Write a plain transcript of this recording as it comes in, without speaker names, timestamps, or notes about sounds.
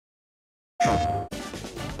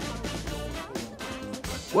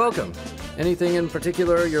Welcome. Anything in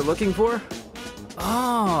particular you're looking for?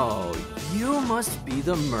 Oh, you must be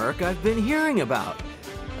the Merc I've been hearing about.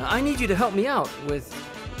 I need you to help me out with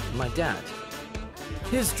my dad.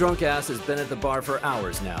 His drunk ass has been at the bar for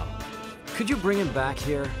hours now. Could you bring him back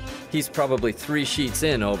here? He's probably 3 sheets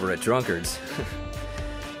in over at Drunkard's.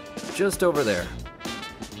 Just over there.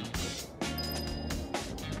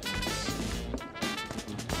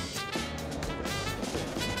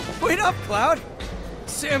 Wait up, Cloud!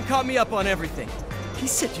 Sam caught me up on everything. He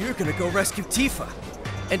said you're gonna go rescue Tifa.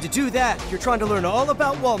 And to do that, you're trying to learn all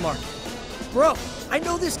about Walmart. Bro, I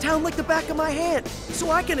know this town like the back of my hand,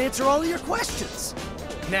 so I can answer all of your questions.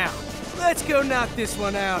 Now, let's go knock this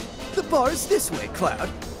one out. The bar's this way, Cloud.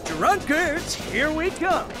 Drunkards, here we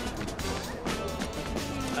come.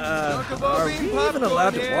 Are we even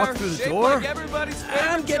allowed to walk through the door?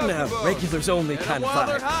 I'm getting a regulars-only kind of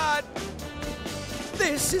vibe.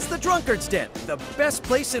 This is the Drunkard's Den, the best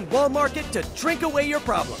place in Wall Market to drink away your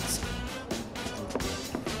problems.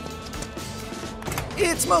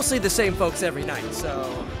 It's mostly the same folks every night, so...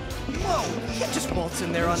 Whoa, you can't just waltz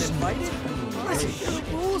in there uninvited. Listen, there are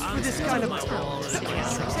rules for this kind of...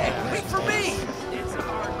 Hey, wait for me!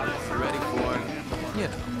 Ready for it? You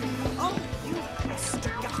know. Oh, you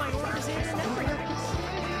got my orders in and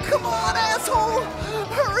everything. Come on, asshole!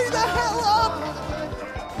 Hurry the hell up!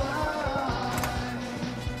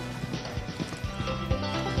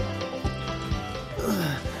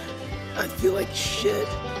 I feel like shit.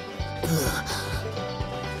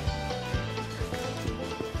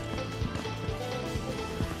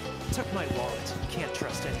 Took my wallet. Can't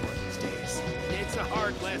trust anyone these days. It's a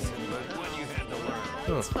hard lesson, but one you had to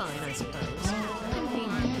learn. It's fine, I suppose.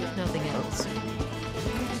 Convenient, if nothing else.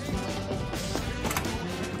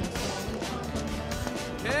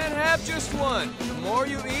 Can't have just one. The more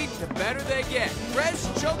you eat, the better they get. Fresh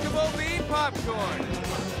Chocobo bean popcorn.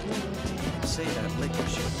 Say that like you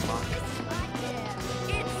should mock.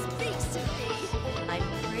 It speaks to me. I'm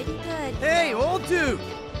pretty good. Hey, old dude!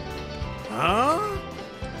 Huh?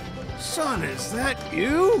 Son, is that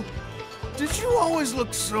you? Did you always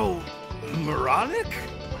look so... moronic?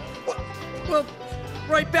 Well,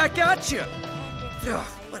 right back at you. Ugh,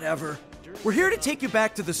 whatever. We're here to take you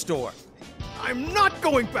back to the store. I'm not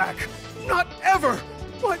going back! Not ever!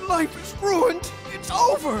 My life is ruined! It's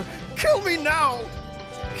over! Kill me now!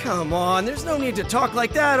 Come on, there's no need to talk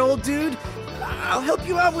like that, old dude. I'll help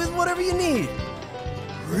you out with whatever you need.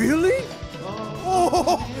 Really?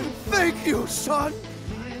 Oh, thank you, son!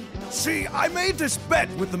 See, I made this bet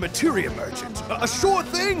with the materia merchant. A sure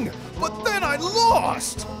thing, but then I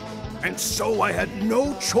lost! And so I had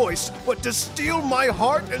no choice but to steal my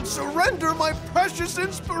heart and surrender my precious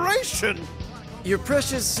inspiration! Your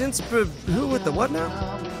precious who with the what now?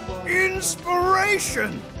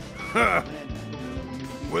 Inspiration! Huh.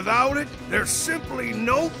 Without it, there's simply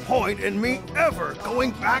no point in me ever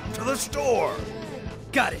going back to the store.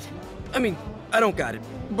 Got it. I mean, I don't got it,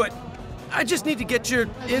 but I just need to get your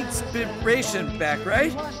inspiration back,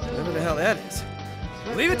 right? Whatever the hell that is.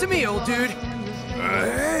 Leave it to me, old dude.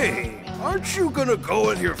 Hey, aren't you gonna go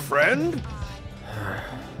with your friend?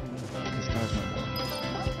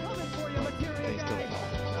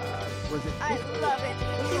 I love it.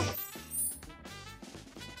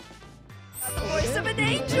 The voice of an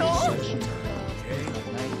angel.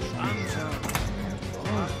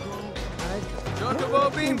 Chocobo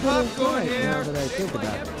bean popcorn here. Now that I think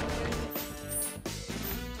about it.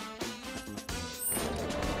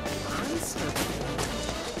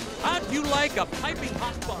 How'd you like a piping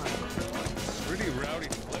hot bun? Pretty rowdy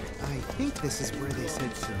place. I think this is where they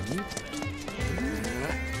said so.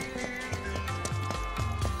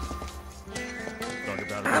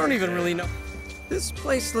 I don't even really know. This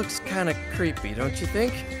place looks kind of creepy, don't you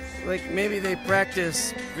think? Like maybe they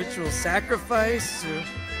practice ritual sacrifice or...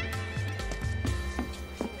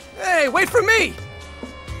 Hey, wait for me!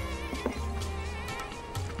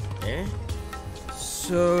 Eh?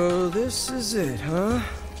 So this is it, huh?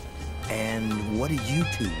 And what do you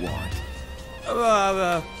two want?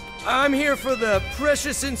 I'm here for the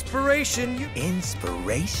precious inspiration you...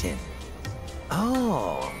 Inspiration?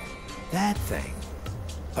 Oh, that thing.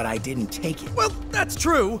 But I didn't take it. Well, that's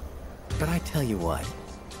true. But I tell you what,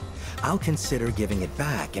 I'll consider giving it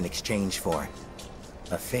back in exchange for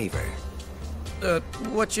a favor.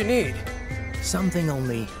 What you need? Something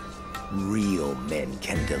only real men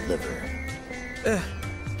can deliver.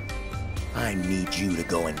 I need you to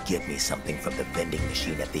go and get me something from the vending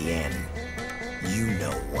machine at the end. You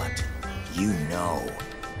know what? You know.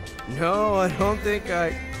 No, I don't think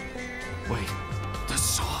I... Wait, the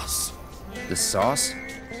sauce. The sauce?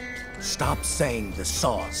 Stop saying the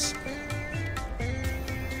sauce.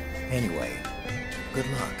 Anyway, good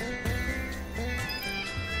luck.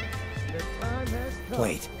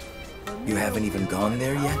 Wait, you haven't even gone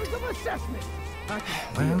there yet?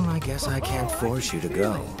 Well, I guess I can't force you to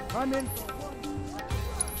go.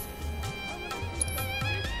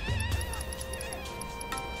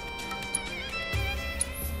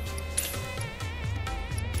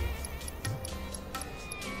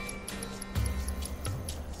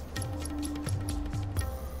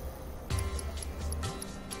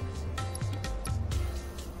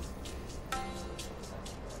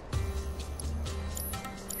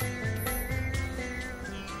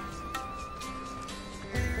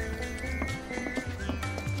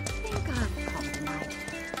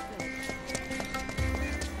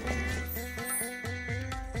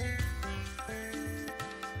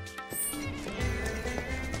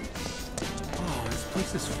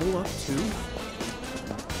 This is full up too?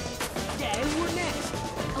 Yeah, and we're next.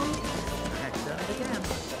 Heck, done it again.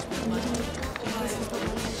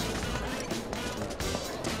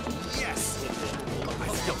 Yes! I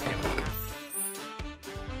still can't.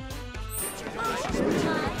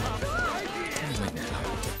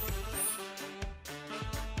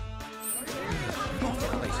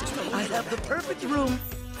 I have the perfect room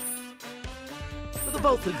for the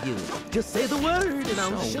both of you. Just say the word and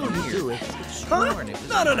I'll show you to it. Huh?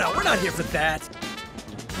 No, we're not here for that.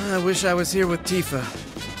 I wish I was here with Tifa.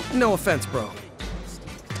 No offense, bro.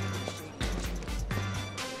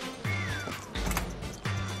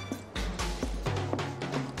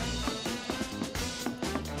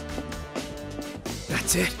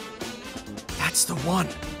 That's it. That's the one.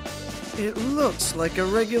 It looks like a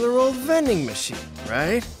regular old vending machine,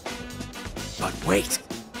 right? But wait.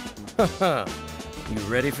 Haha. You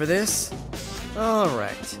ready for this? All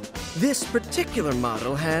right. This particular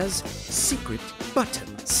model has secret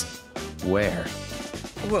buttons. Where?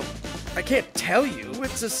 Well, I can't tell you.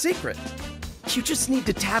 It's a secret. You just need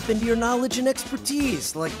to tap into your knowledge and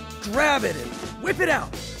expertise, like grab it and whip it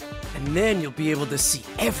out. And then you'll be able to see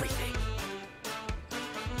everything.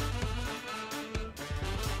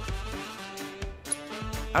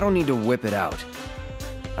 I don't need to whip it out.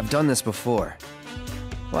 I've done this before.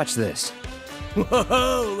 Watch this.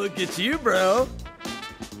 Whoa, look at you, bro.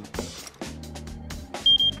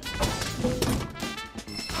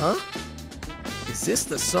 Huh? Is this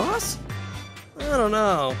the sauce? I don't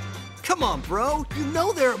know. Come on, bro. You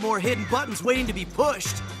know there are more hidden buttons waiting to be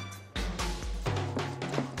pushed.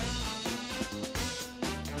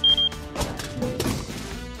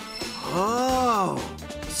 Oh,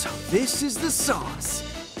 so this is the sauce.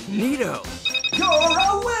 Neato. You're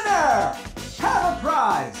a winner! Have a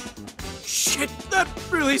prize! Shit, that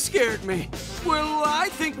really scared me. Well, I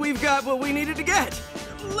think we've got what we needed to get.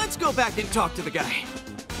 Let's go back and talk to the guy.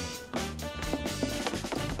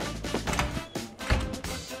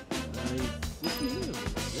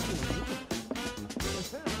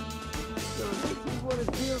 So this is what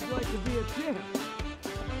it feels like to be a champ.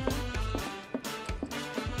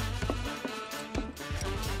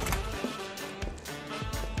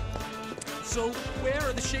 So, where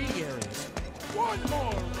are the shady areas? One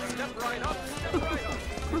more. Step right up. Step right up.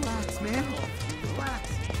 Relax, man. Relax.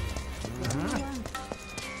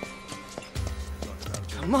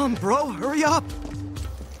 Come on, bro, hurry up.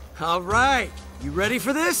 All right, you ready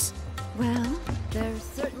for this? Well, there's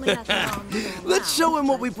certainly nothing wrong with going Let's loud, show him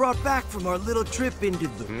what but- we brought back from our little trip into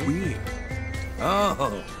the weird.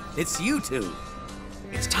 Oh, it's you two.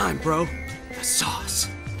 It's time, bro. The sauce.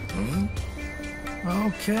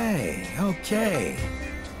 Okay.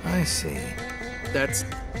 I see. That's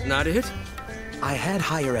not it? I had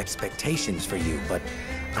higher expectations for you, but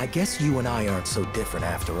I guess you and I aren't so different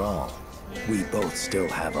after all. We both still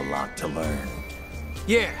have a lot to learn.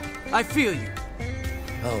 Yeah, I feel you.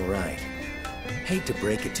 All right. Hate to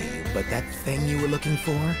break it to you, but that thing you were looking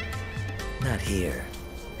for? Not here.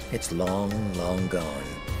 It's long, long gone.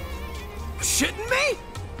 Shitting me?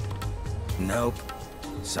 Nope.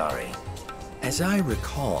 Sorry. As I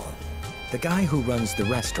recall, the guy who runs the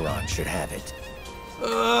restaurant should have it.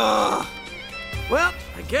 Ugh. Well,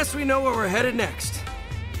 I guess we know where we're headed next.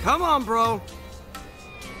 Come on, bro.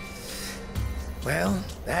 Well,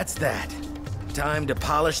 that's that. Time to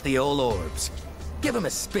polish the old orbs. Give them a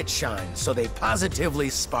spit shine so they positively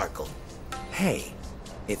sparkle. Hey,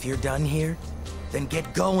 if you're done here, then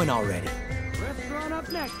get going already. Restaurant up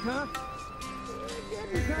next, huh?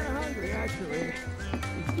 Getting kind of hungry, actually.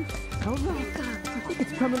 Oh no, I think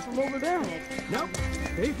it's coming from over there. Nope,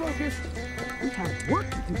 stay focused. We have work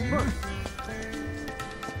to do first.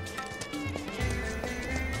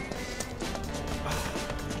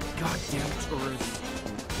 Goddamn tourists.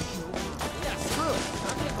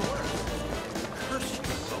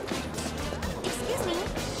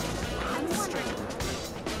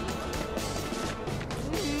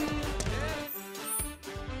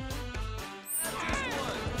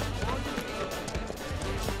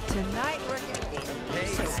 Tonight we're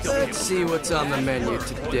Let's see what's on the menu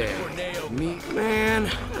today. Meat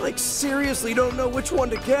man, I like seriously don't know which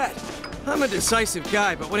one to get. I'm a decisive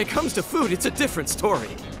guy, but when it comes to food, it's a different story.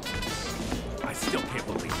 I still can't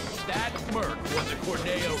believe it. That Merc won the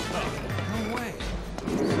Corneo Cup. No way.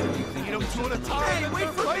 Eat them two at a time. Hey, wait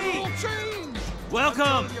for me! Change.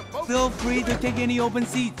 Welcome! Feel free to take any open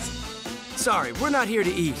seats. Sorry, we're not here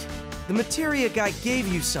to eat. The materia guy gave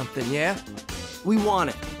you something, yeah? We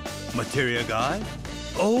want it. Materia guy?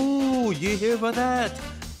 Oh, you here for that?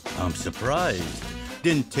 I'm surprised.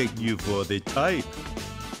 Didn't take you for the type.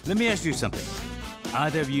 Let me ask you something.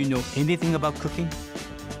 Either of you know anything about cooking?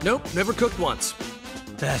 Nope, never cooked once.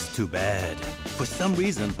 That's too bad. For some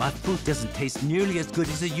reason, my food doesn't taste nearly as good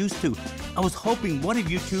as it used to. I was hoping one of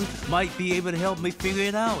you two might be able to help me figure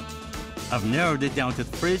it out. I've narrowed it down to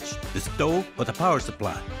the fridge, the stove, or the power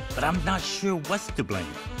supply, but I'm not sure what's to blame.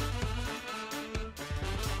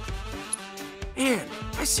 Man,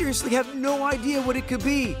 I seriously have no idea what it could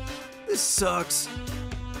be. This sucks.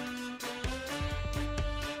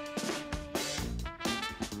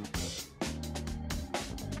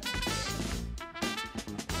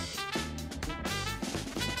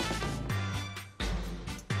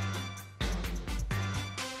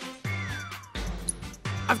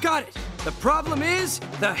 I've got it. The problem is,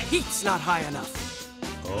 the heat's not high enough.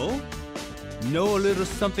 Oh? Know a little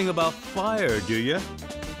something about fire, do you?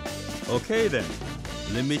 Okay then,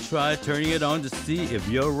 let me try turning it on to see if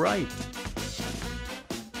you're right.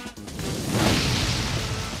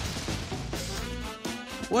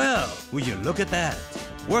 Well, will you look at that?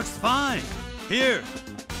 Works fine. Here,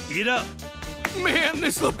 eat up. Man,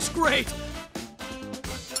 this looks great.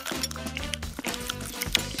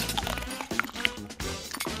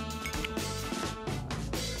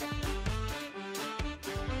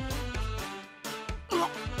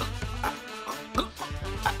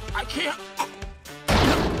 I can't.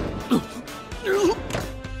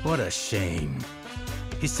 What a shame.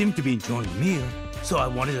 He seemed to be enjoying the meal, so I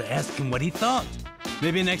wanted to ask him what he thought.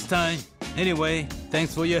 Maybe next time. Anyway,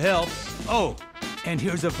 thanks for your help. Oh, and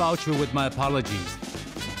here's a voucher with my apologies.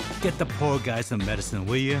 Get the poor guy some medicine,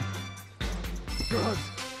 will you? Drugs.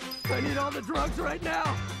 I need all the drugs right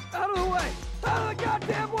now. Out of the way. Out of the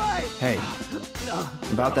goddamn way. Hey,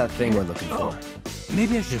 about that thing we're looking for.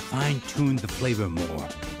 Maybe I should fine-tune the flavor more.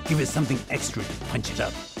 Give it something extra to punch it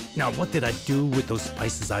up. Now, what did I do with those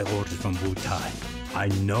spices I ordered from Wu Tai? I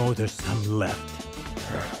know there's some left.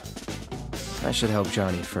 I should help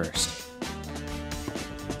Johnny first.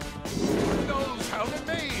 Who knows how they're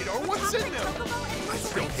made or what's in them? I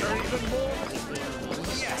still care even more.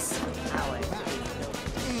 Yes.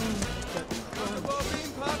 Chocobo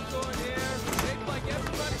bean popcorn here. Shaped like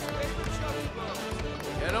everybody's favorite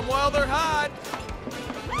chocobo. Get them while they're hot.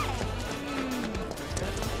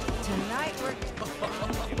 Tonight we're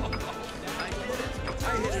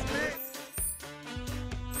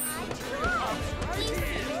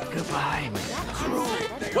Goodbye.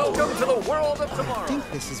 Welcome to the world of tomorrow. I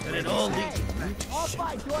think this is where it all leads to.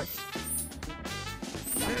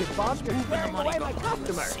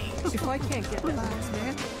 if I can't get the box,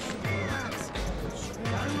 man.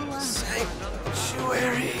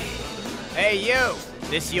 Sanctuary. Hey, you!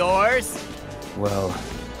 This yours? Well,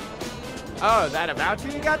 Oh, that a voucher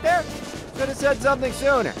you got there? Could have said something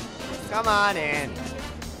sooner. Come on in.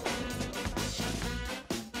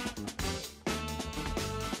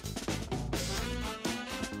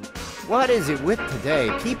 What is it with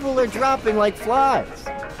today? People are dropping like flies.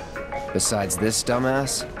 besides this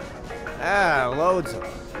dumbass? Ah, loads of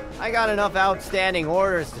them. I got enough outstanding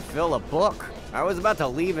orders to fill a book. I was about to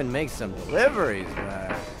leave and make some deliveries,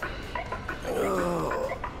 but...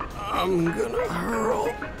 Oh, I'm gonna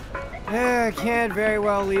hurl. I can't very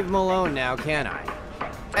well leave him alone now, can I?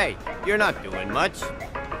 Hey, you're not doing much.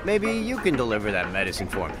 Maybe you can deliver that medicine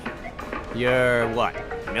for me. You're what?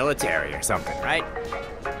 Military or something, right?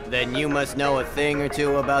 Then you must know a thing or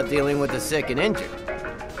two about dealing with the sick and injured.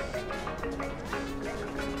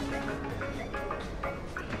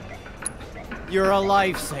 You're a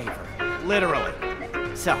lifesaver, literally.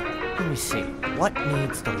 So, let me see. What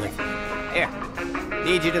needs delivery? Here,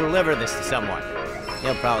 need you to deliver this to someone.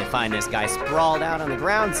 You'll probably find this guy sprawled out on the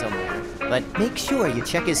ground somewhere, but make sure you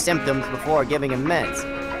check his symptoms before giving him meds.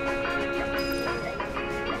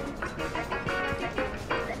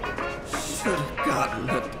 Should have gotten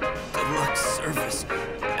a deluxe service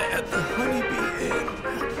at the Honeybee Inn.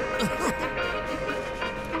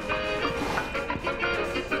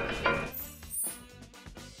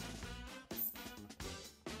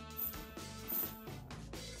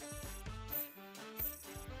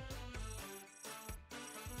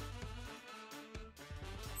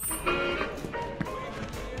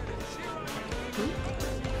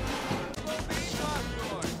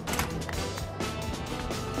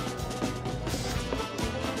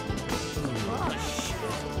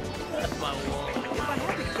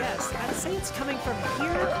 say it's coming from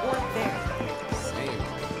here or there. Same.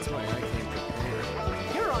 That's why I came prepared.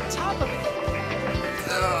 You're on top of it.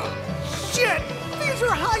 Shit! These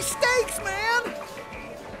are high stakes, man!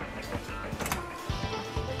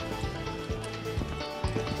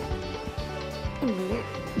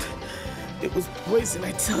 It was poison,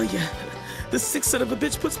 I tell ya. The sick son of a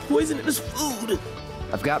bitch puts poison in his food.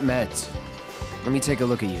 I've got meds. Let me take a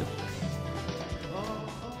look at you.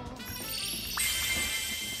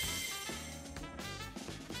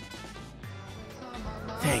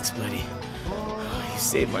 Thanks, buddy. You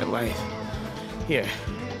saved my life. Here.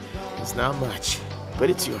 It's not much, but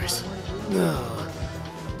it's yours. No.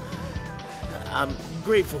 I'm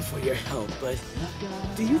grateful for your help, but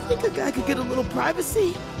do you think a guy could get a little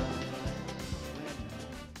privacy?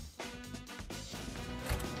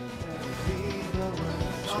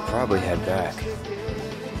 Should probably head back.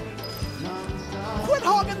 Quit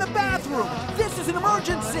hogging the bathroom! This is an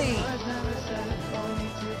emergency!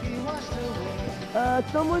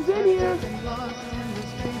 Someone's in here.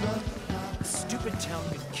 Stupid town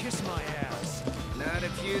can kiss my ass. Not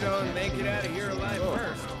if you don't make it out of here alive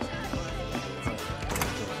first.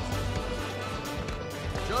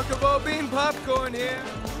 Chocobo bean popcorn here.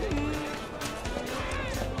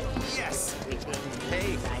 Yes!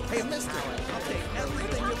 Hey, mister! I'll take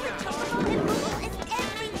everything you got.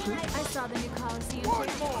 I saw the new Coliseum.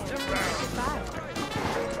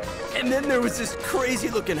 And then there was this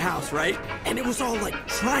crazy-looking house, right? And it was all like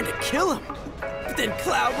trying to kill him. But then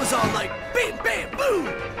Cloud was all like, bam, bam, boom!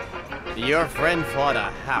 Your friend fought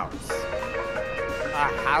a house. A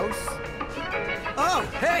house? Oh,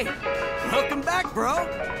 hey! Welcome back, bro!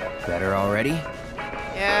 Better already?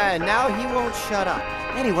 Yeah, now he won't shut up.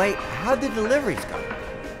 Anyway, how'd the deliveries go?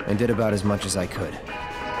 I did about as much as I could.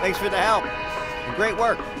 Thanks for the help. Great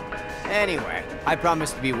work. Anyway, I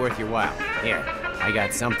promise to be worth your while. Here, I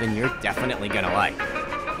got something you're definitely gonna like.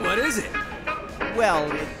 What is it?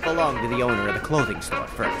 Well, it belonged to the owner of the clothing store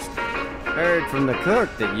first. Heard from the cook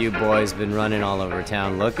that you boys been running all over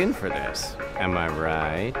town looking for this. Am I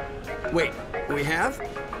right? Wait, we have?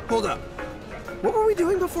 Hold up. What were we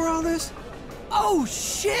doing before all this? Oh,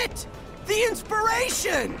 shit! The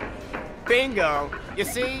inspiration! Bingo! You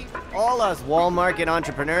see, all us Wall Market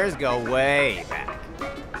entrepreneurs go way back.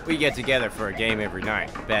 We get together for a game every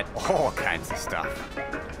night, bet all kinds of stuff.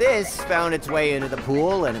 This found its way into the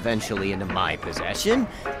pool and eventually into my possession,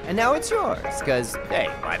 and now it's yours, because, hey,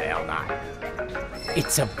 why the hell not?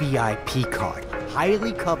 It's a VIP card,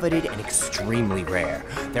 highly coveted and extremely rare.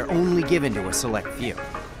 They're only given to a select few.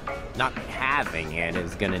 Not having it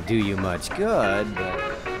is gonna do you much good, but...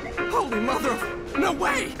 Holy mother of... No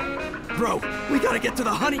way! Bro, we gotta get to the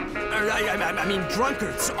honey... I mean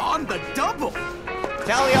drunkards on the double!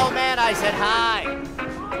 Tell the old man I said hi!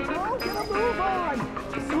 Bro, get a move on!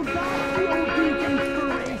 So that's the old Duke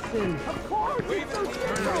inspiration! Of course!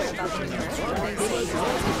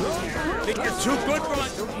 Think you're too good for my...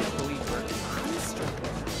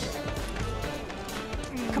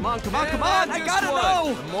 Come on, I gotta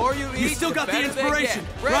know! The more you eat, You still got the better they inspiration,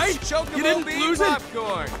 get. right? Fresh Chocobo You didn't bean lose it?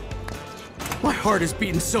 popcorn. My heart is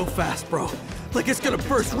beating so fast, bro. Like it's gonna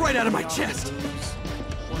burst right out of my chest.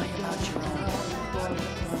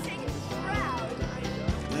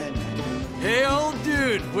 Hey, old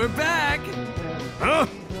dude, we're back! Huh?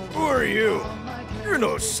 Who are you? You're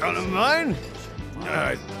no son of mine.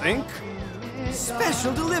 I think.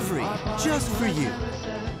 Special delivery, just for you.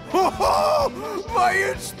 Oh, my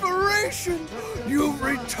inspiration! You've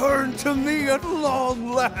returned to me at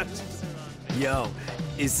long last. Yo,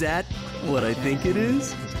 is that what I think it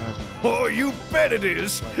is? Oh, you bet it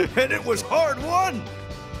is. And it was hard won.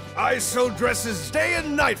 I sewed dresses day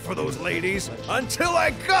and night for those ladies until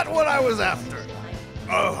I got what I was after.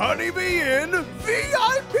 A Honeybee Inn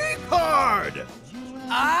VIP card!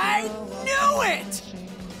 I knew it!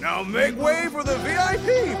 Now make way for the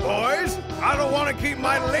VIP, boys! I don't want to keep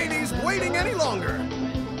my ladies waiting any longer.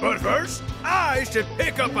 But first, I should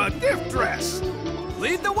pick up a gift dress.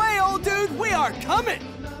 Lead the way, old dude! We are coming!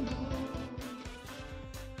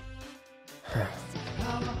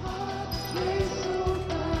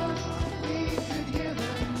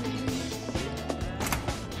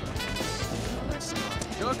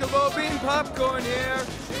 Chocobo bean popcorn here.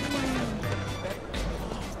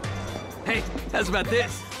 Hey, how's about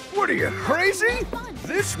this? What are you, crazy?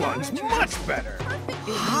 This one's much better.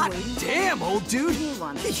 Hot damn, old dude!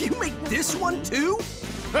 You make this one too?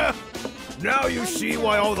 Now you see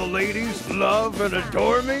why all the ladies love and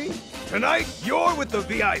adore me? Tonight, you're with the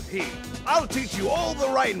VIP. I'll teach you all the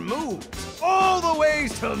right moves, all the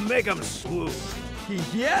ways to make them swoon.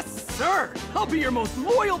 Yes, sir! I'll be your most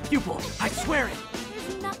loyal pupil, I swear it!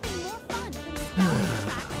 There's nothing more fun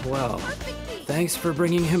Well, thanks for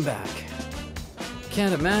bringing him back.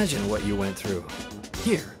 Can't imagine what you went through.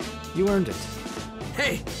 Here, you earned it.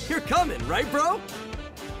 Hey, you're coming, right, bro?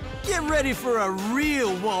 Get ready for a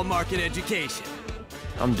real wall market education.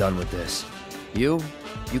 I'm done with this. You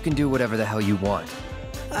can do whatever the hell you want.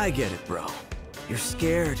 I get it, bro. You're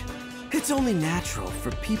scared. It's only natural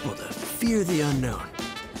for people to fear the unknown.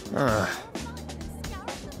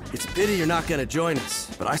 It's a pity you're not gonna join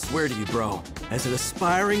us, but I swear to you, bro, as an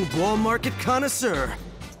aspiring wall market connoisseur,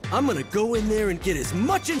 I'm gonna go in there and get as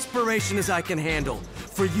much inspiration as I can handle.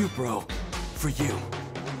 For you, bro. For you.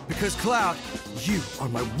 Because, Cloud, you are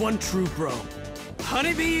my one true bro.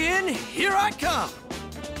 Honeybee Inn, here I come!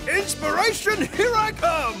 Inspiration, here I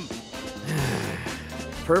come!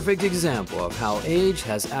 Perfect example of how age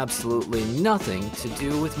has absolutely nothing to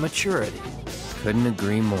do with maturity. Couldn't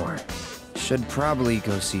agree more. Should probably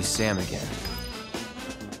go see Sam again.